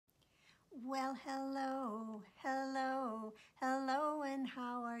Well, hello, hello, hello, and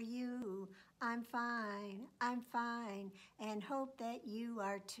how are you? I'm fine, and hope that you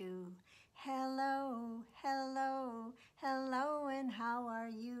are too. Hello, hello, hello, and how are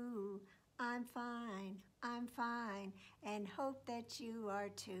you? I'm fine, and hope that you are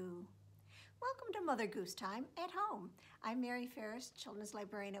too. Welcome to Mother Goose Time at Home. I'm Mary Ferris, Children's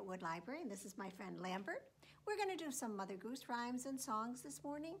Librarian at Wood Library, and this is my friend Lambert. We're going to do some Mother Goose rhymes and songs this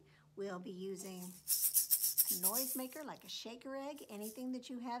morning. We'll be using a noise maker like a shaker egg. Anything that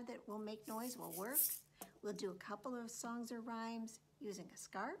you have that will make noise will work. We'll do a couple of songs or rhymes using a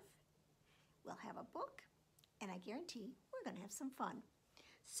scarf. We'll have a book, and I guarantee we're going to have some fun.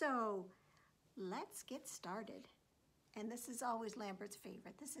 So let's get started. And this is always Lambert's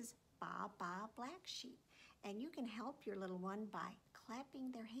favorite. This is Ba Ba Black Sheep. And you can help your little one by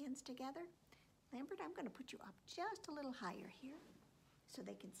clapping their hands together. Lambert, I'm going to put you up just a little higher here so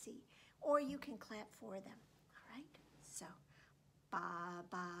they can see. Or you can clap for them, all right? So, Ba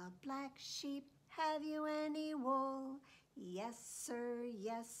Ba Black Sheep, have you any wool? Yes, sir,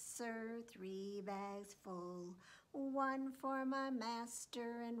 3 bags full. 1 for my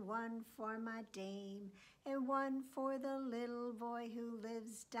master and 1 for my dame, and 1 for the little boy who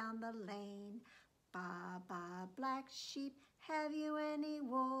lives down the lane. Ba Ba Black Sheep, have you any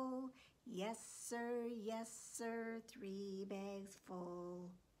wool? Yes, sir, 3 bags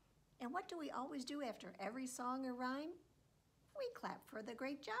full. And what do we always do after every song or rhyme? We clap for the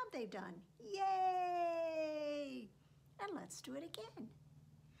great job they've done. Yay! And let's do it again.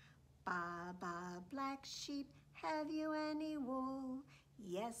 Ba Ba Black Sheep, have you any wool?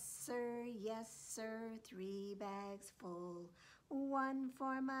 Yes, sir, 3 bags full. 1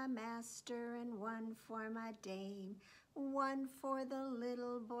 for my master and 1 for my dame, 1 for the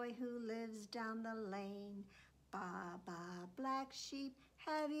little boy who lives down the lane. Ba Ba Black Sheep,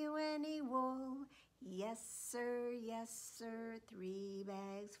 have you any wool? Yes, sir, 3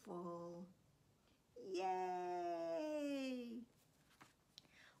 bags full. Yay!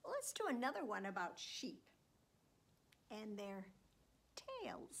 Well, let's do another one about sheep and their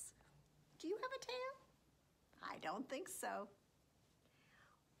tails. Do you have a tail? I don't think so.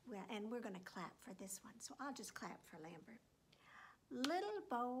 Well, and we're going to clap for this one, so I'll just clap for Lambert. Little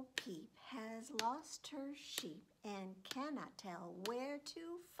Bo Peep has lost her sheep and cannot tell where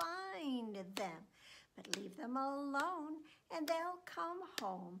to find them. But leave them alone and they'll come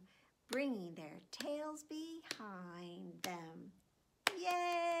home, bringing their tails behind them. Yay!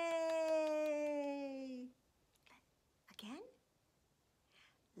 Again.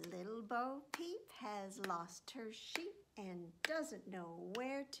 Little Bo Peep has lost her sheep and doesn't know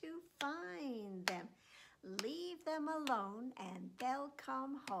where to find them. Leave them alone and they'll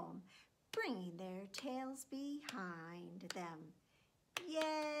come home, bringing their tails behind them.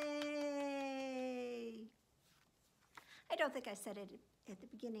 Yay! I don't think I said it at the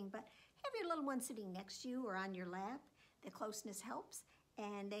beginning, but have your little one sitting next to you or on your lap. The closeness helps,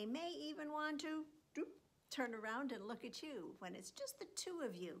 and they may even want to turn around and look at you. When it's just the two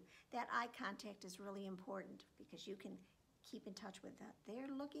of you, that eye contact is really important because you can keep in touch with what they're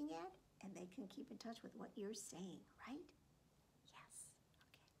looking at and they can keep in touch with what you're saying, right? Yes,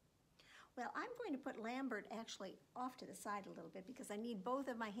 okay. Well, I'm going to put Lambert actually off to the side a little bit because I need both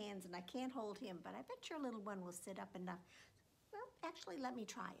of my hands and I can't hold him, but I bet your little one will sit up enough. Well, actually, let me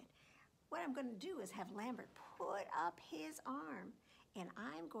try it. What I'm going to do is have Lambert put up his arm, and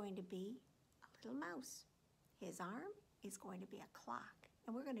I'm going to be a little mouse. His arm is going to be a clock,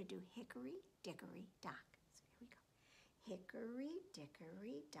 and we're going to do hickory, dickory, dock. So here we go. Hickory,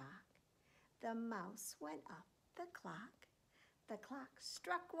 dickory, dock. The mouse went up the clock. The clock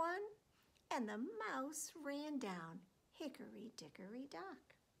struck 1, and the mouse ran down. Hickory, dickory,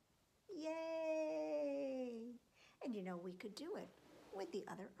 dock. Yay! And you know, we could do it with the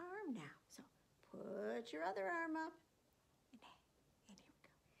other arm now. So put your other arm up. And here we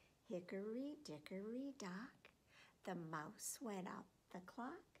go. Hickory, dickory, dock. The mouse went up the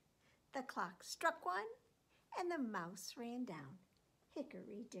clock. The clock struck 1, and the mouse ran down.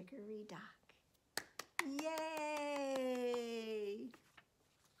 Hickory, dickory, dock. Yay!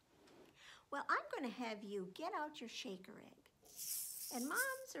 Well, I'm going to have you get out your shaker egg. And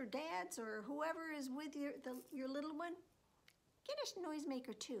moms or dads or whoever is with your little one, get a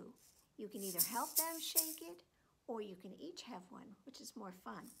noisemaker too. You can either help them shake it or you can each have one, which is more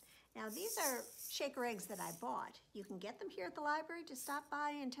fun. Now, these are shaker eggs that I bought. You can get them here at the library. Just stop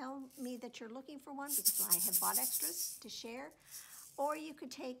by and tell me that you're looking for one because I have bought extras to share. Or you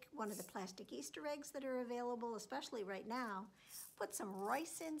could take one of the plastic Easter eggs that are available, especially right now, put some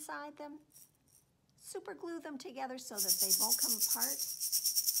rice inside them, super glue them together so that they won't come apart,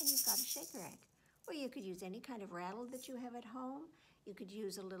 and you've got a shaker egg. Or you could use any kind of rattle that you have at home. You could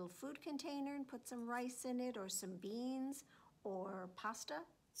use a little food container and put some rice in it, or some beans, or pasta,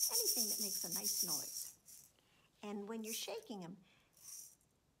 anything that makes a nice noise. And when you're shaking them,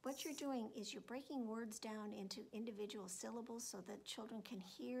 what you're doing is you're breaking words down into individual syllables so that children can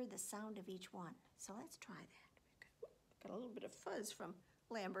hear the sound of each one. So let's try that. Got a little bit of fuzz from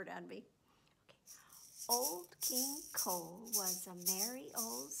Lambert on me. Okay. Old King Cole was a merry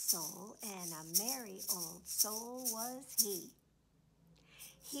old soul, and a merry old soul was he.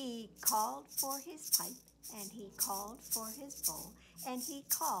 He called for his pipe, and he called for his bowl, and he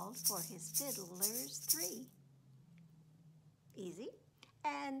called for his fiddlers three. Easy.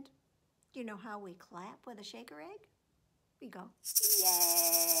 And you know how we clap with a shaker egg? We go,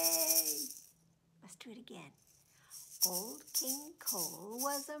 yay! Let's do it again. Old King Cole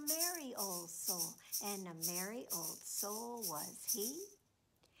was a merry old soul, and a merry old soul was he.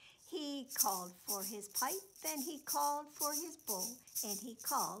 He called for his pipe, then he called for his bowl, and he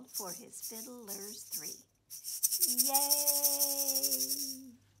called for his fiddlers three. Yay!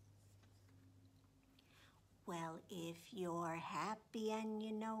 Well, if you're happy and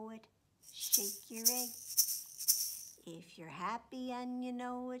you know it, shake your egg. If you're happy and you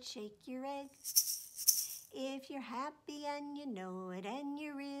know it, shake your egg. If you're happy and you know it, and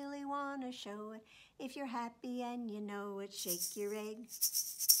you really want to show it, if you're happy and you know it, shake your egg.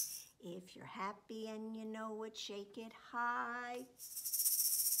 If you're happy and you know it, shake it high.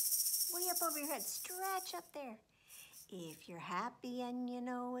 Way up over your head, stretch up there. If you're happy and you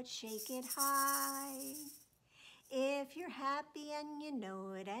know it, shake it high. If you're happy and you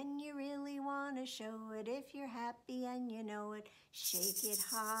know it, and you really want to show it, if you're happy and you know it, shake it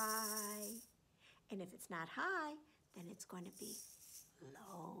high. And if it's not high, then it's going to be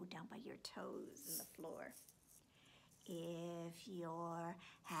low, down by your toes in the floor. If you're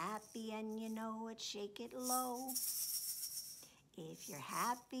happy and you know it, shake it low. If you're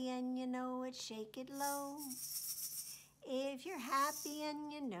happy and you know it, shake it low. If you're happy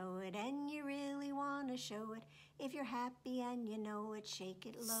and you know it, and you really want to show it, if you're happy and you know it, shake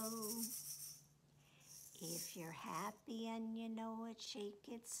it low. If you're happy and you know it, shake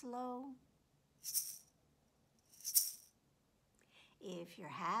it slow. If you're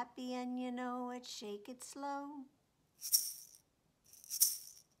happy and you know it, shake it slow.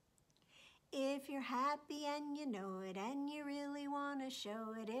 If you're happy and you know it, and you really want to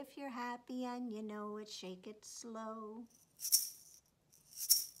show it, if you're happy and you know it, shake it slow.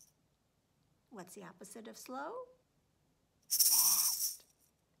 What's the opposite of slow? Fast.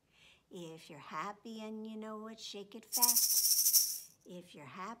 If you're happy and you know it, shake it fast. If you're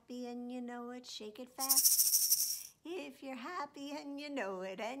happy and you know it, shake it fast. If you're happy and you know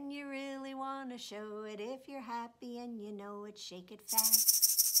it, and you really want to show it, if you're happy and you know it, shake it fast.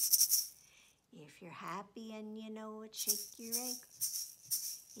 If you're happy and you know it, shake your egg.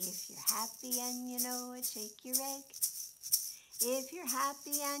 If you're happy and you know it, shake your egg. If you're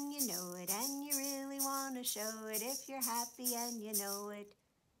happy and you know it, and you really want to show it, if you're happy and you know it,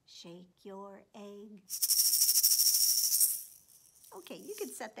 shake your egg. Okay, you can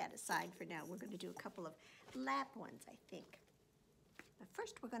set that aside for now. We're going to do a couple of lap ones, I think. But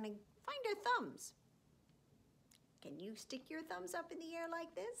first, we're going to find our thumbs. Can you stick your thumbs up in the air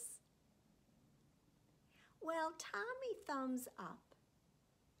like this? Well, Tommy thumbs up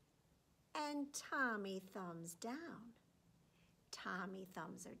and Tommy thumbs down. Tommy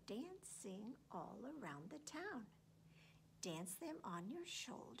thumbs are dancing all around the town. Dance them on your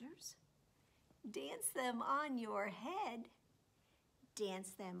shoulders. Dance them on your head.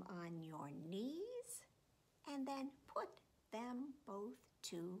 Dance them on your knees. And then put them both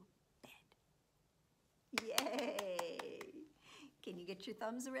to bed. Yay! Can you get your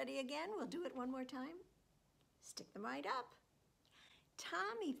thumbs ready again? We'll do it one more time. Stick them right up.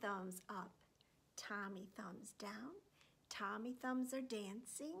 Tommy thumbs up. Tommy thumbs down. Tommy thumbs are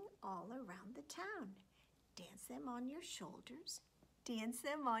dancing all around the town. Dance them on your shoulders. Dance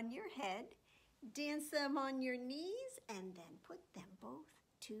them on your head. Dance them on your knees, and then put them both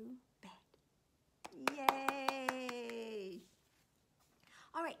to bed. Yay!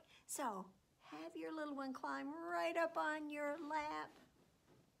 All right, so have your little one climb right up on your lap.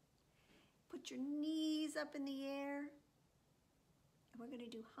 Put your knees up in the air. And we're going to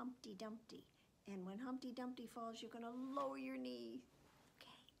do Humpty Dumpty. And when Humpty Dumpty falls, you're going to lower your knee.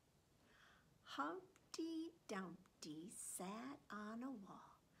 Okay. Humpty Dumpty sat on a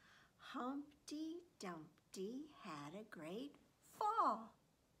wall. Humpty Dumpty had a great fall.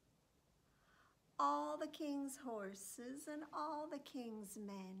 All the king's horses and all the king's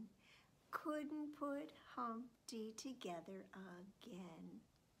men couldn't put Humpty together again.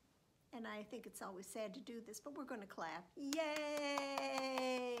 And I think it's always sad to do this, but we're going to clap. Yay!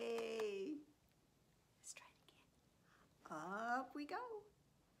 Let's try it again. Up we go.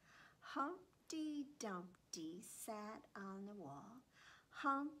 Humpty Dumpty sat on the wall.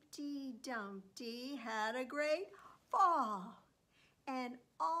 Humpty Dumpty had a great fall. And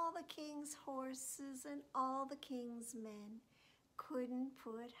all the king's horses and all the king's men couldn't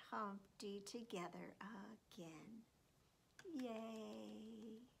put Humpty together again.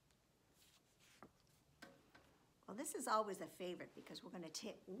 Yay! Well, this is always a favorite because we're going to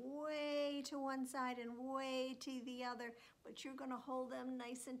tip way to one side and way to the other, but you're going to hold them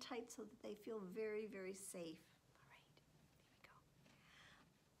nice and tight so that they feel very, very safe. All right,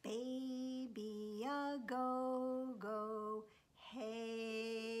 here we go. Baby a go-go,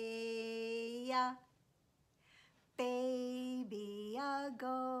 hey-ya. Baby a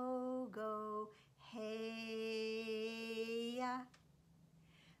go-go, hey-ya.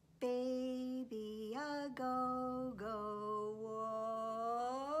 Baby a go-go,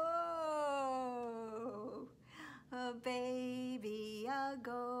 whoa. A baby a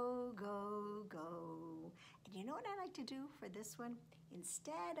go-go-go. And you know what I like to do for this one?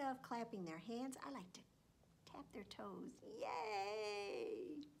 Instead of clapping their hands, I like to tap their toes.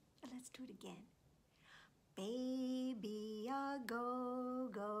 Yay! And let's do it again. Baby a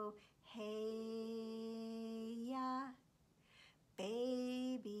go-go, hey-ya.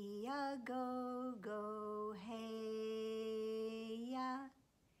 Baby a go-go, hey-ya.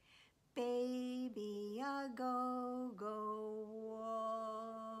 Baby a go-go, whoa.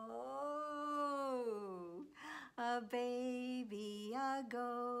 A baby a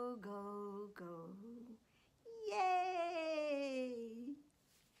go-go-go. Yay!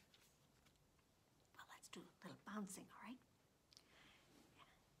 Well, let's do a little bouncing, all right?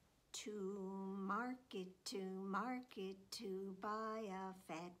 To market, to buy a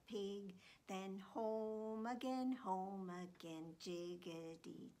fat pig, then home again,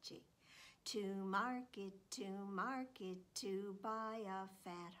 jiggity-jig. To market, to buy a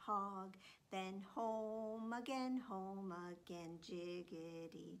fat hog, then home again,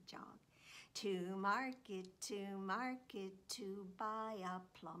 jiggity-jog. To market, to buy a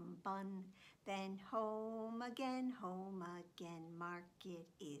plum bun, then home again, market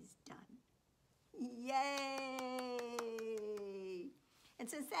is done. Yay! And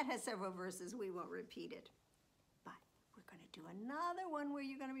since that has several verses, we won't repeat it. But we're going to do another one where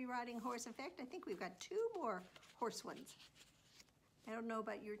you're going to be riding a horse. In fact, I think we've got 2 more horse ones. I don't know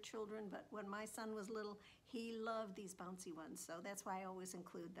about your children, but when my son was little, he loved these bouncy ones, so that's why I always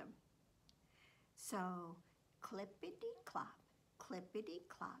include them. So, clippity-clop,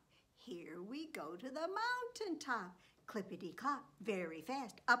 here we go to the mountaintop. Clippity-clop, very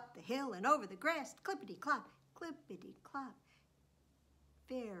fast, up the hill and over the grass. Clippity-clop,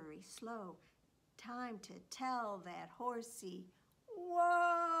 very slow. Time to tell that horsey, whoa!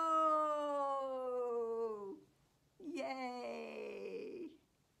 Yay!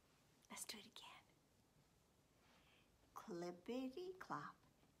 Let's do it again. Clippity-clop,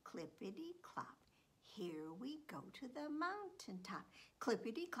 here we go to the mountaintop.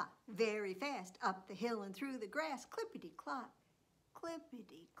 Clippity-clop, very fast, up the hill and through the grass. Clippity-clop,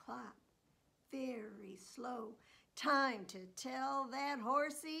 very slow. Time to tell that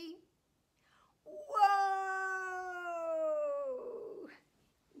horsey, whoa!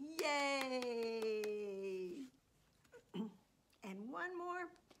 Yay! And one more,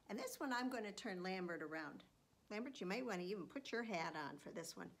 and this one I'm going to turn Lambert around. Lambert, you may want to even put your hat on for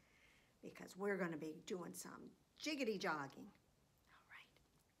this one because we're going to be doing some jiggity jogging.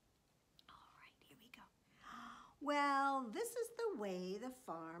 All right, here we go. Well, this is the way the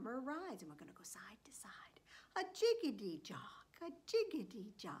farmer rides, and we're going to go side to side. A jiggity jog, a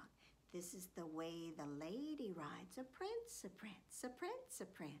jiggity jog. This is the way the lady rides, a prince, a prince, a prince, a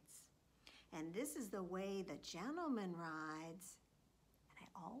prince. And this is the way the gentleman rides. And I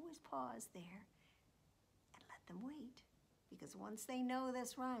always pause there and let them wait, because once they know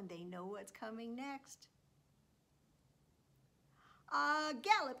this rhyme, they know what's coming next.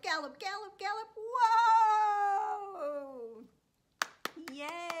 Gallop, gallop, gallop, gallop, whoa! Yay!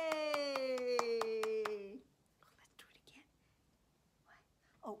 Let's do it again. What?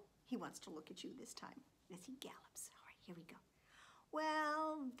 Oh, he wants to look at you this time as he gallops. All right, here we go.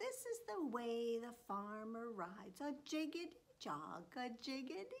 Well, this is the way the farmer rides, a jiggity jog, a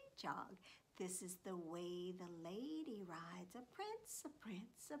jiggity jog. This is the way the lady rides, a prince, a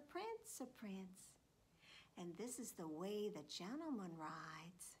prince, a prince, a prince. And this is the way the gentleman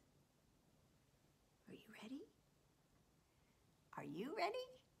rides. Are you ready? Are you ready?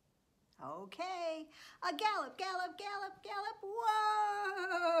 Okay. A gallop, gallop, gallop, gallop,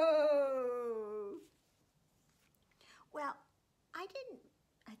 whoa!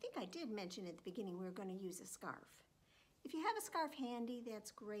 did mention at the beginning we were going to use a scarf. If you have a scarf handy,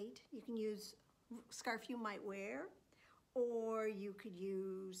 that's great. You can use a scarf you might wear, or you could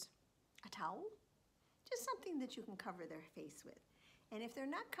use a towel, just something that you can cover their face with. And if they're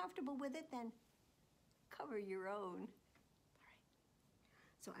not comfortable with it, then cover your own. All right.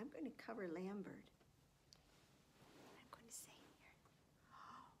 So I'm going to cover Lambert. I'm going to say here,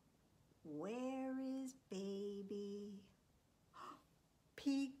 where is baby?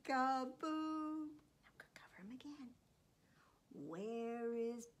 Peekaboo. I'm going to cover him again. Where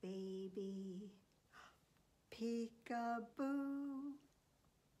is baby? Peekaboo.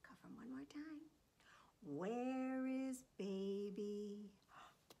 Cover him one more time. Where is baby?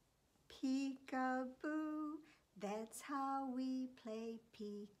 Peekaboo. That's how we play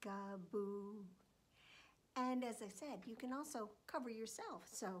peekaboo. And as I said, you can also cover yourself.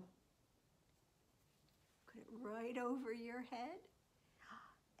 So put it right over your head.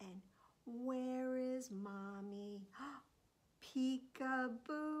 And where is mommy?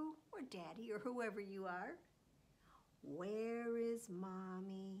 Peekaboo, or daddy, or whoever you are. Where is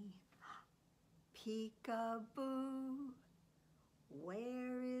mommy? Peekaboo.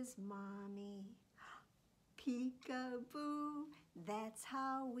 Where is mommy? Peekaboo. That's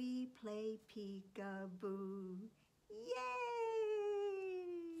how we play peekaboo. Yay!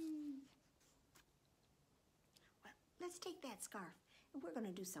 Well, let's take that scarf and we're going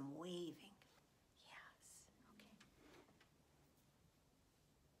to do some waving. Yes, okay.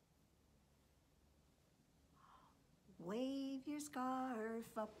 Wave your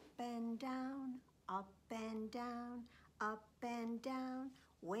scarf up and down, up and down, up and down.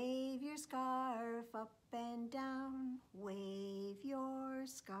 Wave your scarf up and down. Wave your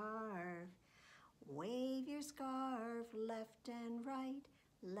scarf. Wave your scarf left and right,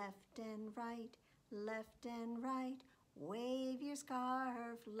 left and right, left and right. Wave your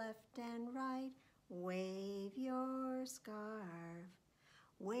scarf left and right. Wave your scarf.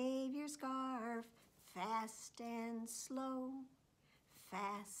 Wave your scarf fast and slow,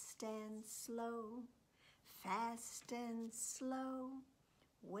 fast and slow, fast and slow.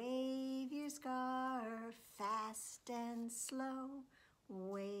 Wave your scarf fast and slow.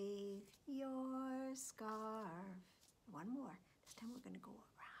 Wave your scarf. One more. This time we're going to go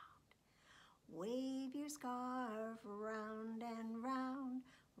around. Wave your scarf round and round,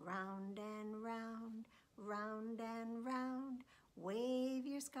 round and round, round and round. Wave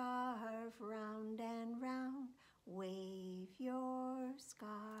your scarf round and round. Wave your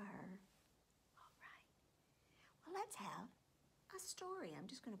scarf. All right. Well, let's have a story. I'm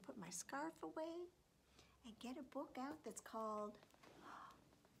just going to put my scarf away and get a book out that's called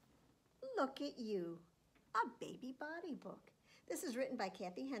Look at You, a baby body book. This is written by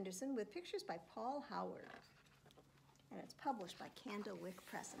Kathy Henderson with pictures by Paul Howard. And it's published by Candlewick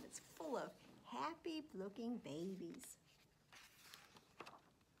Press, and it's full of happy-looking babies.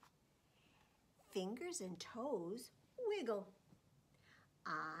 Fingers and toes wiggle.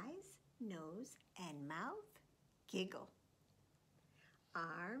 Eyes, nose, and mouth giggle.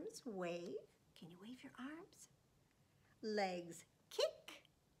 Arms wave. Can you wave your arms? Legs kick.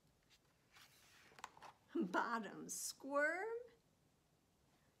 Bottoms squirm.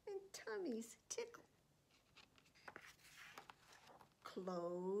 And tummies tickle.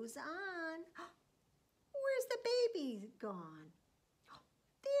 Clothes on. Where's the baby gone?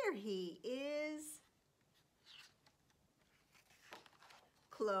 There he is.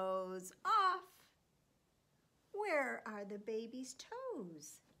 Clothes off. Where are the baby's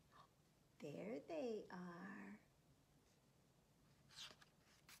toes? There they are.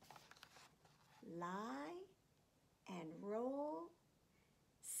 Lie and roll,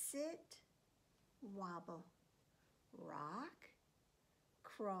 sit, wobble, rock,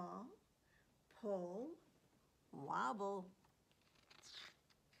 crawl, pull, wobble.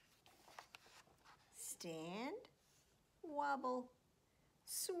 Stand, wobble,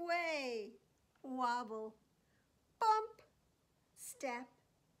 sway, wobble, bump, step,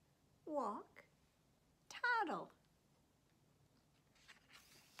 walk, toddle.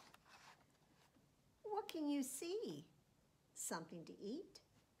 What can you see? Something to eat.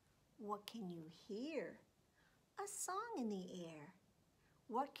 What can you hear? A song in the air.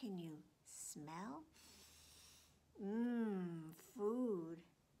 What can you smell? Food.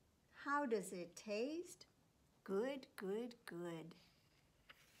 How does it taste? Good, good, good.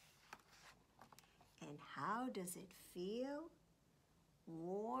 And how does it feel?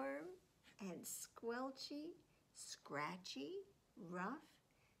 Warm and squelchy, scratchy, rough,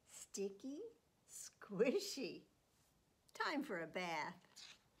 sticky, squishy. Time for a bath.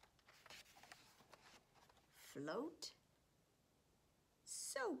 Float,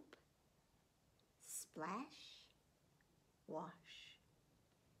 soap, Splash, wash.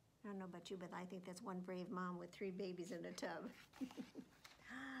 I don't know about you, but I think that's one brave mom with 3 babies in a tub.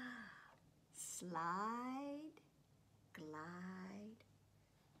 Slide, glide,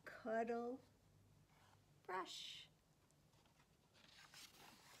 cuddle, brush.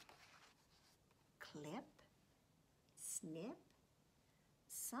 Clip, snip.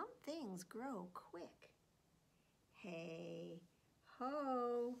 Some things grow quick. Hey,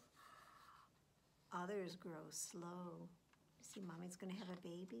 ho. Others grow slow. See, Mommy's gonna have a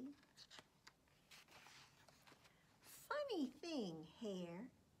baby. Funny thing, hair.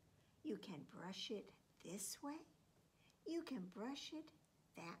 You can brush it this way. You can brush it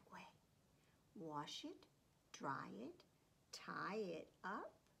that way. Wash it, dry it, tie it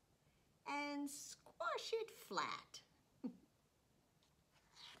up, and squash it flat.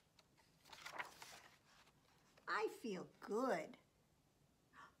 I feel good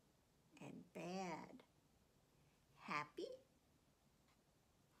and bad, happy,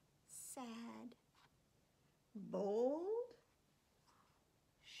 sad, bold,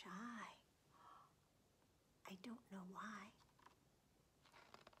 shy. I don't know why.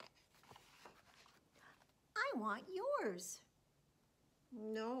 I want yours.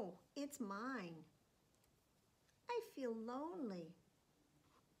 No, it's mine. I feel lonely.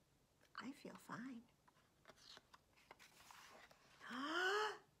 I feel fine.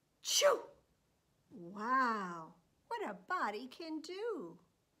 Choo! Wow, what a body can do.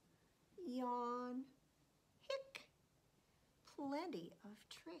 Yawn, hick, plenty of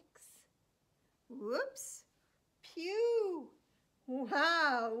tricks. Whoops, pew.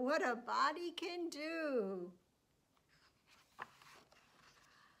 Wow, what a body can do.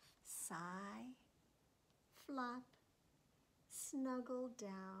 Sigh, flop, snuggle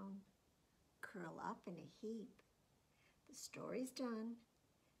down, curl up in a heap. The story's done.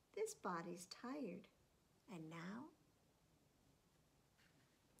 This body's tired, and now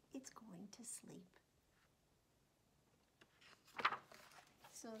it's going to sleep.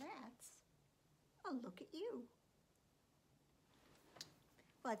 So that's a look at you.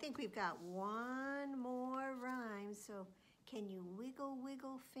 Well, I think we've got one more rhyme, so can you wiggle,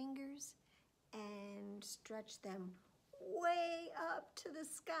 wiggle fingers and stretch them way up to the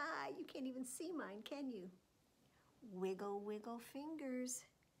sky? You can't even see mine, can you? Wiggle, wiggle fingers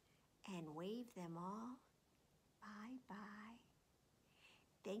and wave them all bye-bye.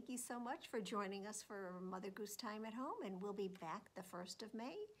 Thank you so much for joining us for Mother Goose Time at Home, and we'll be back the 1st of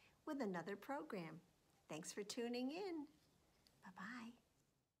May with another program. Thanks for tuning in. Bye-bye.